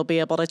Friday, you'll be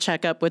able to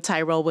check up with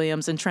Tyrell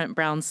Williams and Trent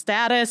Brown's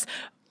status.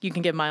 You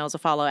can give Miles a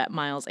follow at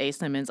Miles A.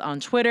 Simmons on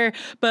Twitter.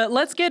 But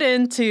let's get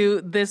into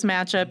this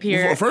matchup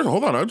here. Well, first,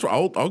 hold on.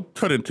 I'll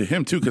cut into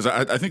him, too, because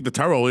I think the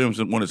Tyrell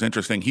Williams one is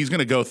interesting. He's going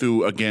to go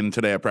through again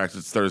today at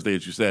practice Thursday,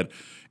 as you said,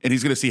 and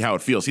he's going to see how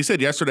it feels. He said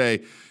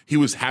yesterday he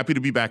was happy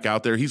to be back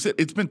out there. He said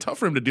it's been tough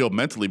for him to deal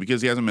mentally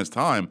because he hasn't missed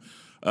time.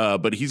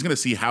 But he's going to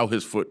see how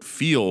his foot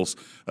feels.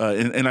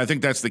 And I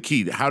think that's the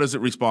key. How does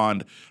it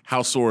respond?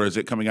 How sore is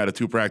it coming out of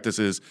 2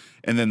 practices?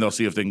 And then they'll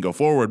see if they can go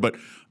forward. But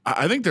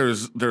I think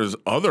there's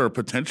other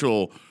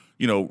potential,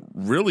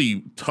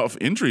 really tough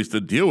injuries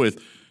to deal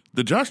with.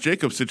 The Josh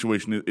Jacobs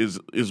situation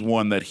is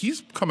one that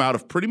he's come out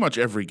of pretty much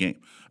every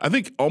game. I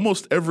think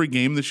almost every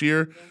game this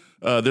year,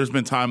 there's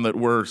been time that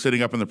we're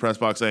sitting up in the press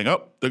box saying,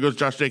 oh, there goes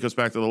Josh Jacobs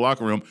back to the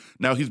locker room.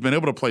 Now he's been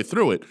able to play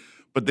through it.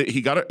 But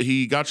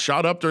he got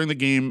shot up during the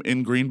game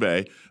in Green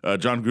Bay.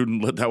 John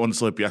Gruden let that one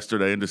slip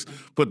yesterday and just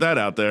put that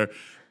out there.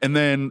 And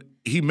then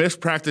he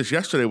missed practice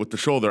yesterday with the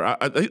shoulder.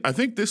 I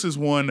think this is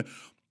one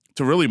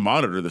to really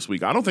monitor this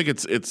week. I don't think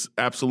it's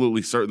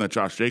absolutely certain that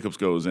Josh Jacobs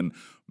goes. And,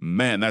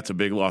 man, that's a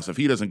big loss if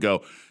he doesn't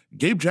go.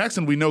 Gabe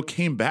Jackson, we know,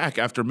 came back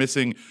after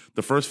missing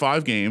the first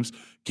 5 games,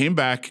 came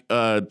back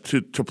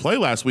to play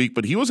last week,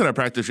 but he wasn't at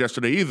practice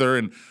yesterday either.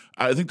 And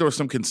I think there was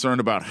some concern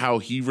about how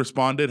he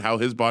responded, how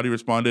his body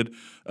responded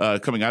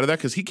coming out of that,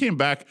 because he came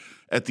back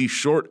at the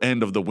short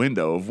end of the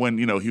window of when,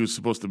 he was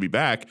supposed to be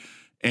back.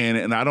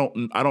 And I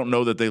don't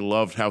know that they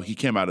loved how he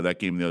came out of that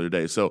game the other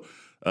day. So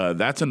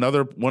that's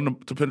another one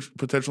to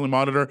potentially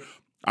monitor.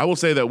 I will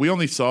say that we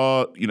only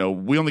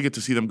get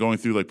to see them going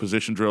through like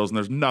position drills, and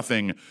there's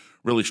nothing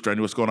really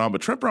strenuous going on.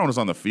 But Trent Brown was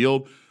on the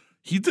field.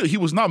 He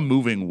was not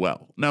moving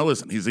well. Now,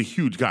 listen, he's a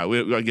huge guy.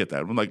 I get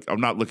that.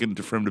 I'm not looking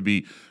for him to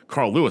be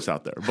Carl Lewis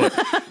out there. But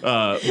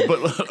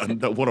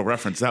what a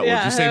reference that was.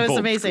 Yeah, that was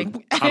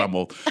amazing. God, I'm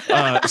old.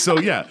 So,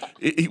 yeah,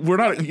 we're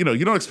not,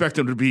 you don't expect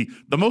him to be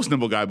the most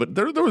nimble guy. But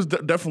there was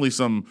definitely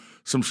some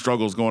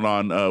struggles going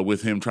on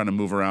with him trying to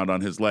move around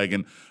on his leg.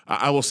 And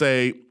I will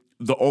say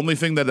the only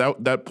thing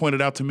that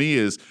pointed out to me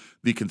is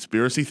the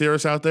conspiracy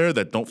theorists out there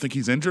that don't think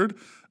he's injured,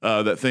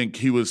 that think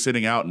he was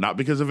sitting out not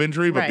because of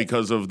injury, but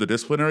because of the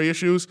disciplinary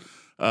issues.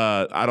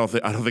 I don't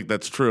think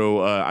that's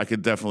true. I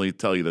could definitely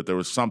tell you that there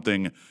was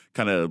something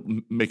kind of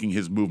making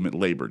his movement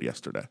labored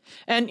yesterday.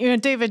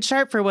 And, David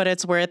Sharp, for what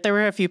it's worth, there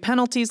were a few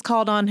penalties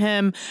called on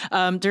him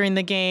during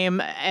the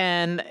game,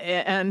 and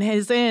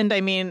his end,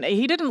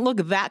 he didn't look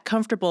that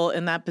comfortable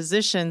in that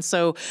position.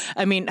 So,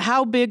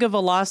 how big of a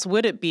loss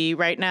would it be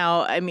right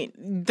now?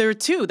 There are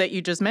 2 that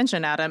you just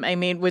mentioned, Adam.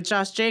 With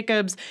Josh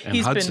Jacobs, and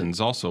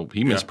Hudson's also,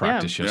 he missed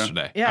practice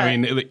yesterday.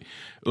 Yeah.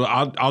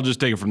 I'll just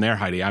take it from there,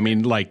 Heidi.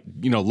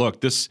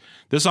 Look, this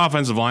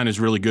offensive line is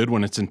really good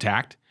when it's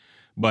intact.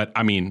 But,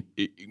 I mean,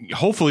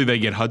 hopefully they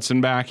get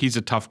Hudson back. He's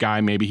a tough guy.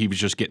 Maybe he was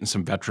just getting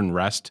some veteran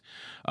rest,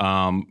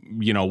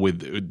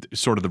 with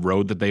sort of the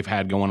road that they've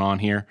had going on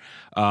here.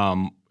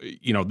 I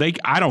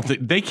don't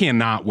think they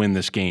cannot win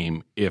this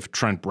game if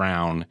Trent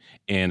Brown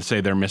and say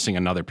they're missing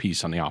another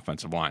piece on the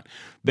offensive line.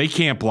 They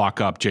can't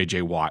block up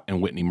J.J. Watt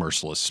and Whitney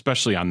Merciless,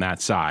 especially on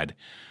that side,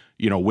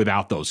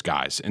 without those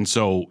guys. And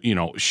so,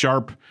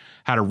 Sharp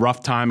had a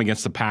rough time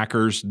against the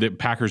Packers. The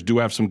Packers do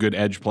have some good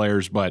edge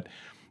players, but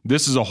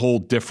this is a whole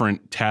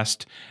different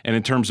test. And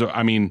in terms of,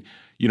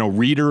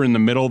 Reeder in the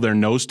middle, their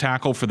nose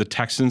tackle for the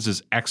Texans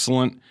is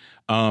excellent,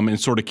 and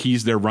sort of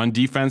keys their run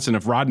defense. And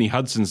if Rodney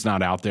Hudson's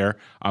not out there,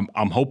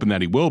 I'm hoping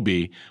that he will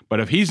be. But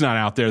if he's not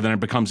out there, then it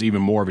becomes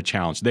even more of a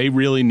challenge. They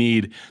really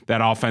need that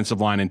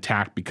offensive line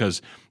intact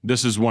because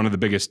this is one of the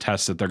biggest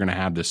tests that they're going to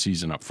have this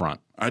season up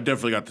front. I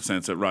definitely got the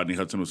sense that Rodney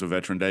Hudson was a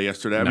veteran day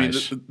yesterday.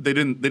 Nice. I mean, they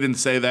didn't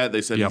say that.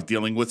 They said he's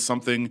dealing with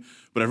something,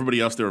 but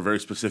everybody else they were very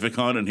specific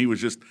on, and he was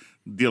just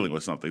dealing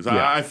with something. So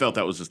I felt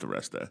that was just a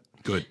rest day.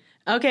 Good.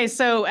 Okay,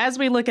 so as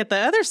we look at the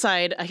other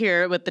side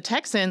here with the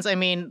Texans, I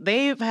mean,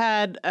 they've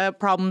had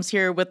problems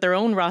here with their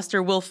own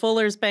roster. Will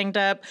Fuller's banged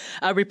up.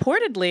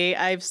 Reportedly,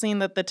 I've seen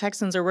that the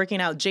Texans are working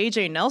out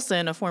J.J.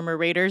 Nelson, a former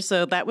Raider,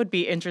 so that would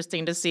be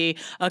interesting to see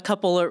a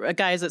couple of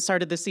guys that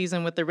started the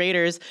season with the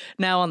Raiders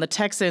now on the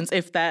Texans,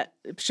 if that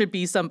should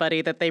be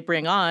somebody that they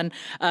bring on.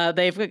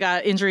 They've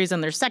got injuries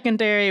in their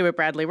secondary with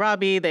Bradley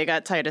Robbie. They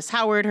got Titus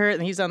Howard hurt,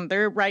 and he's on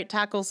their right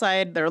tackle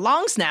side. Their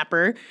long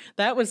snapper,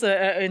 that was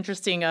an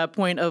interesting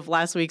point of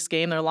last week's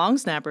game. Their long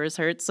snapper is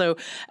hurt. So,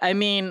 I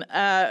mean,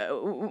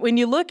 when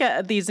you look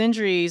at these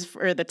injuries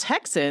for the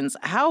Texans,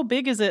 how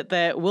big is it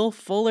that Will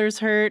Fuller's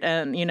hurt?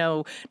 And,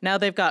 now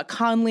they've got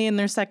Conley in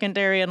their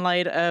secondary in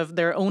light of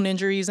their own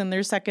injuries in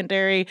their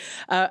secondary.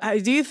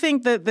 Do you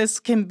think that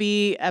this can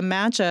be a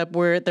matchup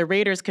where the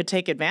Raiders could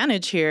take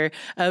advantage here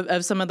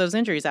of some of those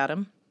injuries,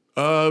 Adam?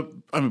 I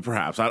mean,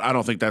 perhaps. I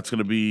don't think that's going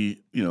to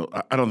be,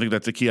 I don't think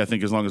that's the key. I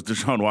think as long as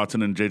Deshaun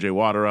Watson and J.J.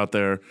 Watt are out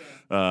there,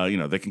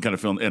 they can kind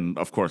of fill in, and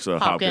of course,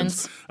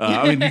 Hopkins. You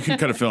can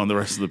kind of fill in the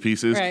rest of the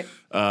pieces. Right.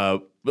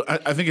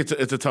 But I think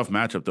it's a tough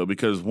matchup, though,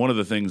 because one of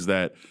the things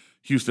that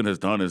Houston has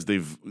done is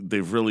they've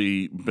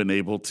really been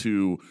able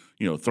to,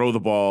 throw the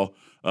ball.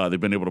 They've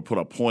been able to put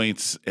up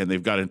points, and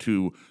they've got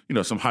into,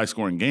 some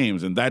high-scoring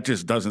games, and that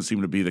just doesn't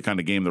seem to be the kind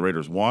of game the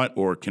Raiders want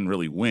or can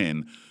really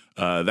win.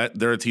 That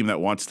they're a team that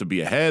wants to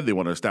be ahead. They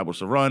want to establish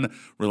the run,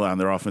 rely on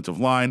their offensive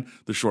line,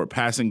 the short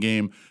passing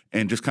game,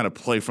 and just kind of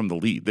play from the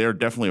lead. They're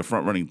definitely a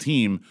front-running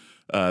team.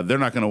 They're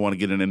not going to want to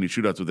get in any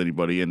shootouts with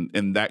anybody,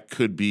 and that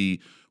could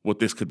be what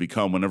this could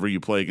become whenever you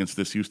play against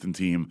this Houston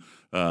team.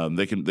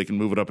 They can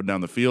move it up and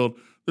down the field.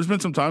 There's been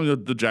some times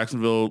the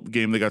Jacksonville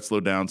game they got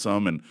slowed down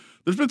some, and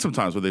there's been some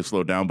times where they've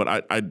slowed down.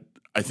 But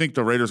I think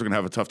the Raiders are going to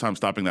have a tough time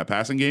stopping that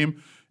passing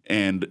game.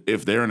 And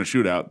if they're in a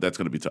shootout, that's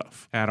going to be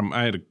tough. Adam,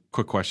 I had a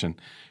quick question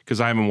because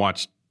I haven't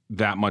watched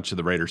that much of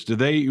the Raiders. Their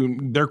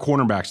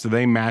cornerbacks, do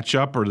they match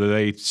up or do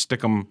they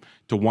stick them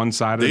to one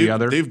side or the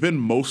other? They've been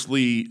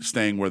mostly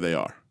staying where they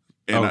are.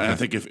 And I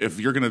think if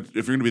you're gonna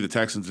be the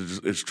Texans,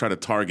 it's try to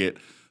target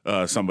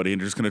somebody and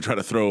you're just going to try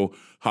to throw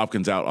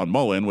Hopkins out on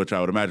Mullen, which I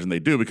would imagine they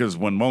do, because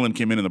when Mullen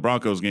came in the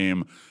Broncos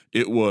game,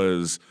 it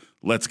was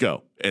let's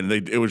go. And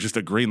it was just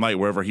a green light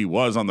wherever he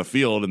was on the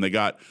field, and they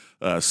got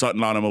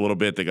Sutton on him a little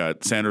bit. They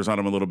got Sanders on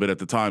him a little bit at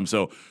the time.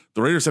 So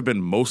the Raiders have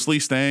been mostly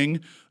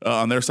staying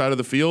on their side of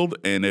the field,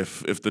 and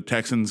if the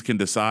Texans can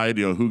decide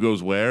who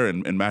goes where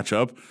and match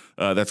up,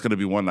 that's going to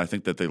be one I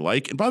think that they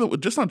like. And by the way,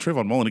 just on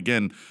Trayvon Mullen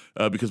again,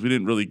 because we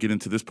didn't really get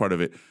into this part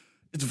of it,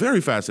 it's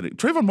very fascinating.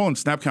 Trayvon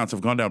Mullen's snap counts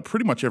have gone down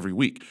pretty much every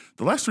week.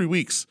 The last 3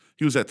 weeks,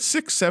 he was at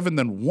 6, 7,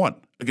 then 1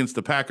 against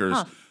the Packers.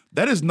 Huh.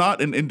 That is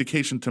not an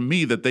indication to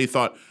me that they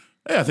thought,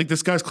 hey, I think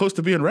this guy's close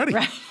to being ready.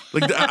 Right.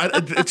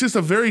 It's just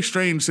a very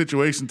strange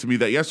situation to me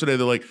that yesterday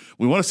they're like,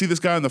 we want to see this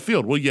guy on the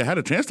field. Well, you had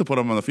a chance to put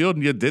him on the field,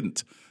 and you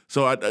didn't.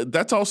 So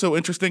that's also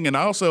interesting. And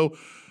I also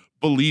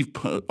believe,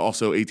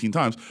 18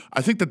 times,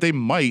 I think that they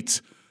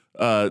might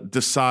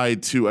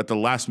decide to, at the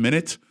last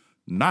minute,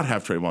 not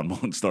have Trayvon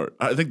Mullen start.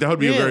 I think that would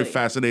be a very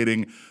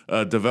fascinating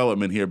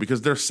development here,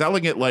 because they're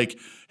selling it like,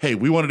 hey,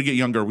 we wanted to get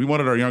younger. We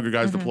wanted our younger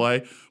guys to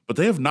play, but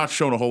they have not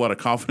shown a whole lot of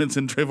confidence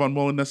in Trayvon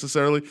Mullen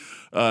necessarily.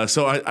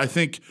 So I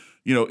think,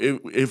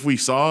 if we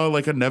saw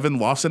like a Nevin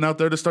Lawson out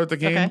there to start the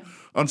game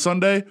on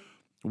Sunday,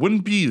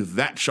 wouldn't be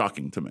that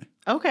shocking to me.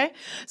 Okay.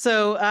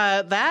 So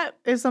that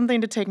is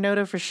something to take note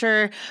of for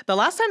sure. The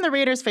last time the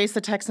Raiders faced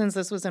the Texans,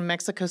 this was in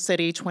Mexico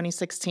City,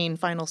 2016,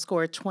 final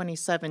score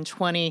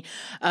 27-20.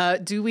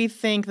 Do we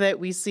think that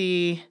we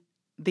see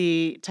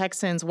the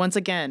Texans once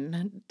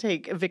again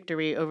take a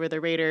victory over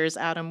the Raiders?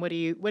 Adam, what do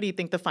you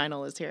think the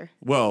final is here?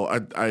 Well,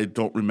 I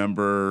don't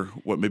remember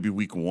maybe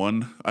week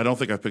 1. I don't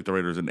think I picked the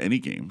Raiders in any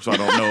game, so I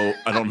don't know.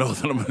 I don't know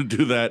that I'm going to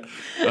do that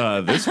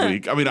this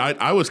week. I mean,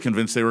 I was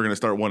convinced they were going to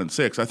start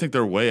 1-6. I think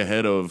they're way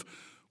ahead of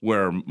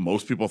where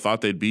most people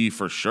thought they'd be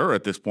for sure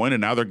at this point,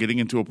 and now they're getting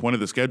into a point of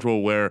the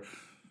schedule where,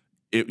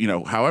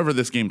 however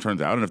this game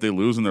turns out, and if they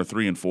lose and they're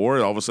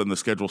 3-4, all of a sudden the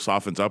schedule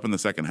softens up in the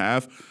second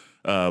half.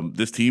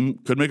 this team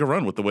could make a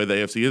run with the way the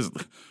AFC is.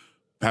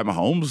 Pat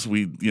Mahomes,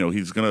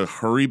 he's going to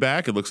hurry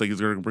back. It looks like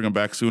he's going to bring him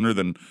back sooner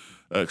than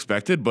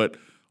expected. But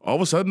all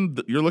of a sudden,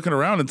 you're looking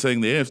around and saying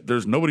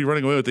there's nobody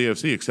running away with the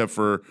AFC except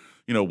for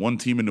one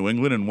team in New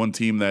England and one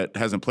team that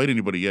hasn't played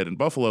anybody yet in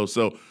Buffalo.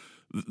 So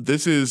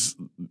this is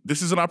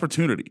an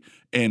opportunity,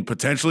 and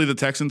potentially the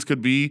Texans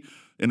could be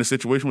in a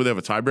situation where they have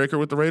a tiebreaker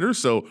with the Raiders.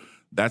 So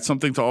that's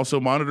something to also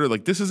monitor.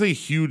 Like, this is a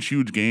huge,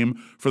 huge game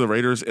for the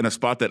Raiders in a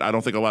spot that I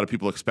don't think a lot of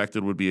people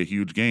expected would be a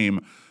huge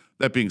game.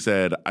 That being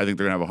said, I think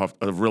they're going to have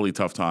a really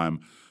tough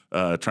time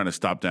trying to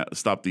stop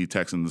the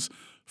Texans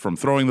from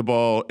throwing the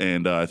ball,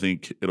 and I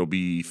think it'll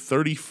be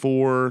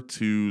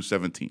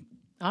 34-17.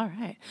 All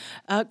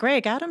right.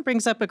 Greg, Adam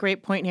brings up a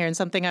great point here and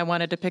something I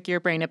wanted to pick your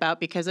brain about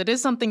because it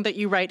is something that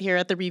you write here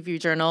at the Review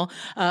Journal,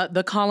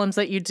 the columns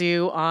that you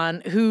do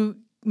on who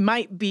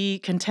might be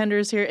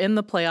contenders here in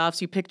the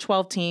playoffs. You pick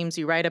 12 teams,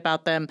 you write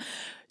about them.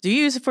 Do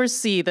you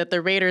foresee that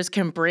the Raiders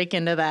can break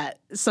into that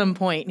some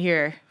point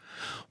here?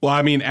 Well,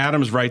 I mean,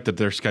 Adam's right that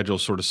their schedule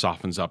sort of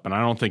softens up, and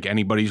I don't think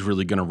anybody's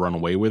really going to run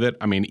away with it.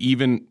 I mean,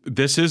 even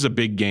this is a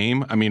big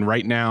game. I mean,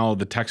 right now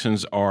the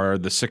Texans are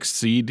the 6th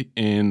seed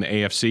in the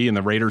AFC, and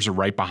the Raiders are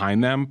right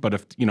behind them. But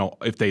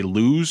if they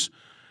lose,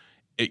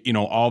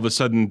 all of a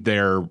sudden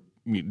they're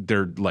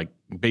like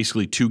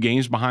basically 2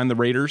 games behind the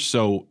Raiders,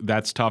 so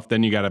that's tough.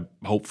 Then you got to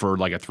hope for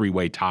like a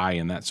 3-way tie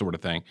and that sort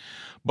of thing.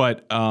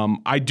 But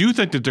I do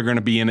think that they're going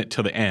to be in it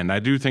till the end. I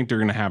do think they're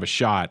going to have a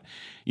shot.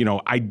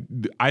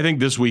 I think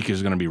this week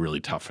is going to be really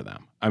tough for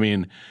them. I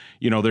mean,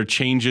 their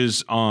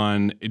changes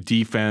on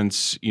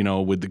defense,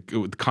 with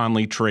the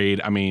Conley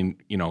trade. I mean,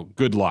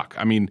 good luck.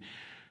 I mean,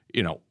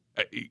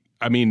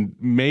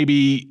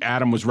 maybe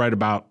Adam was right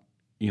about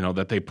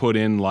that they put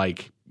in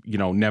like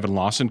Nevin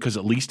Lawson, because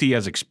at least he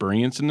has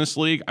experience in this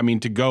league. I mean,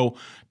 to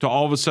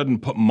all of a sudden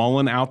put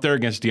Mullen out there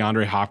against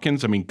DeAndre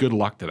Hopkins, I mean, good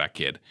luck to that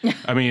kid.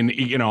 I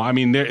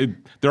mean,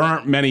 there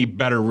aren't many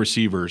better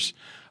receivers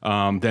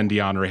than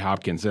DeAndre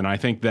Hopkins. And I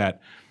think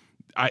that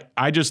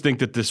I just think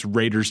that this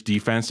Raiders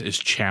defense is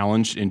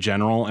challenged in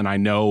general. And I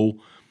know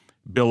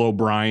Bill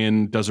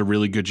O'Brien does a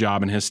really good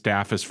job in his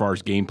staff as far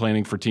as game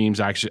planning for teams.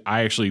 I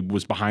actually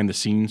was behind the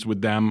scenes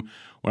with them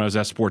when I was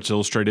at Sports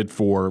Illustrated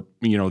for,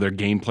 their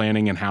game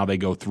planning and how they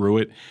go through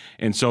it.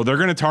 And so they're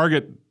going to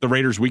target the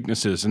Raiders'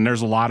 weaknesses. And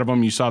there's a lot of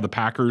them. You saw the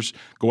Packers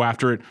go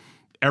after it.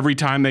 Every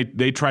time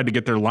they tried to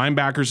get their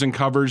linebackers in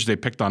coverage, they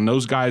picked on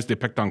those guys. They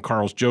picked on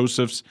Carl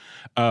Josephs.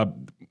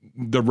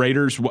 The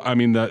Raiders,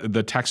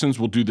 the Texans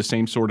will do the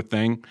same sort of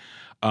thing.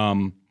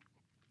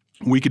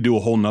 We could do a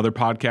whole nother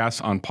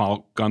podcast on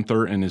Paul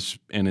Guenther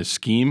and his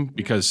scheme,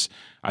 because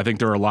I think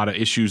there are a lot of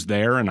issues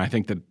there. And I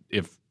think that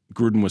if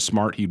Gruden was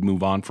smart, he'd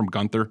move on from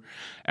Guenther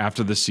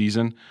after this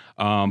season.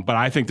 But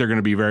I think they're going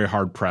to be very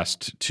hard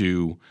pressed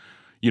to,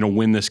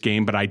 win this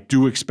game. But I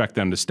do expect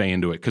them to stay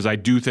into it, because I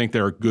do think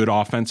they're a good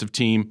offensive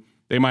team.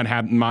 They might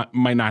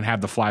not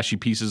have the flashy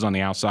pieces on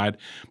the outside,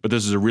 but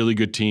this is a really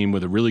good team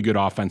with a really good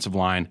offensive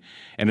line.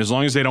 And as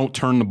long as they don't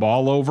turn the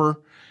ball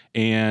over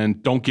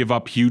and don't give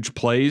up huge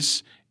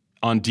plays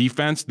on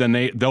defense,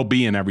 then they'll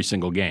be in every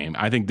single game.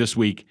 I think this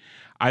week,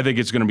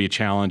 it's going to be a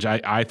challenge.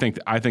 I think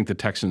the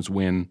Texans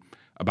win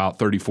about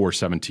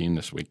 34-17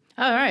 this week.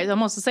 All right,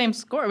 almost the same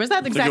score. Was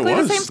that exactly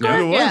the same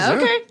score? Yeah,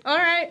 okay. All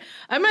right.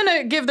 I'm going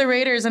to give the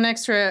Raiders an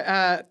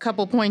extra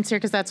couple points here,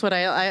 because that's what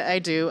I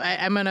do.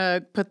 I'm going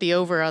to put the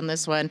over on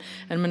this one.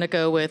 I'm going to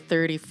go with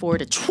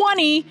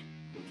 34-20.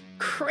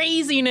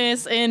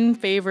 Craziness in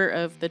favor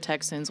of the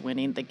Texans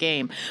winning the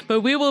game.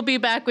 But we will be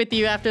back with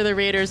you after the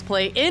Raiders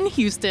play in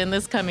Houston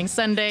this coming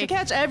Sunday. To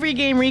catch every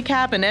game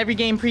recap and every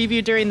game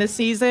preview during the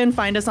season,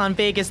 find us on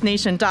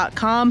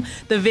VegasNation.com,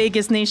 the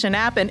Vegas Nation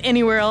app, and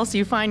anywhere else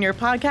you find your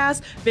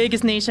podcast.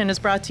 Vegas Nation is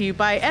brought to you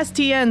by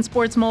STN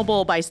Sports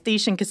Mobile, by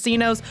Station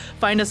Casinos.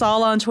 Find us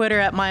all on Twitter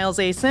at Miles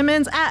A.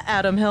 Simmons, at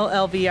Adam Hill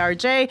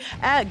LVRJ,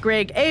 at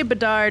Greg A.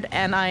 Bedard,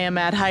 and I am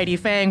at Heidi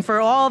Fang.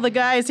 For all the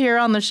guys here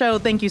on the show,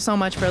 thank you so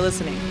much for listening.